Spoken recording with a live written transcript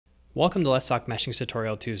Welcome to Let's Talk Meshing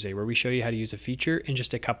Tutorial Tuesday, where we show you how to use a feature in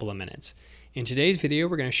just a couple of minutes. In today's video,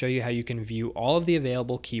 we're going to show you how you can view all of the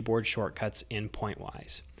available keyboard shortcuts in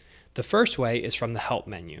Pointwise. The first way is from the Help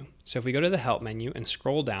menu. So if we go to the Help menu and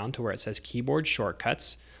scroll down to where it says Keyboard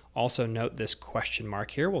Shortcuts, also note this question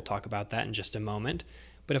mark here. We'll talk about that in just a moment.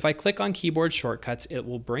 But if I click on Keyboard Shortcuts, it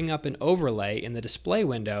will bring up an overlay in the display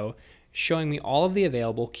window showing me all of the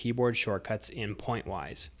available keyboard shortcuts in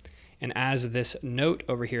Pointwise. And as this note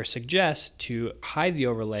over here suggests, to hide the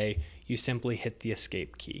overlay, you simply hit the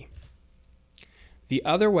Escape key. The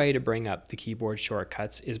other way to bring up the keyboard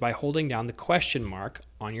shortcuts is by holding down the question mark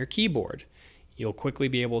on your keyboard. You'll quickly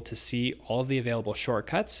be able to see all of the available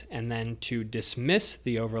shortcuts, and then to dismiss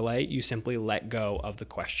the overlay, you simply let go of the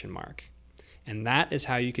question mark. And that is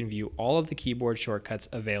how you can view all of the keyboard shortcuts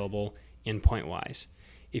available in Pointwise.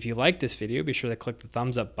 If you like this video, be sure to click the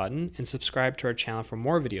thumbs up button and subscribe to our channel for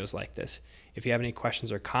more videos like this. If you have any questions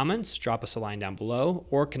or comments, drop us a line down below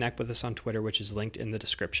or connect with us on Twitter, which is linked in the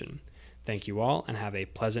description. Thank you all and have a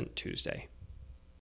pleasant Tuesday.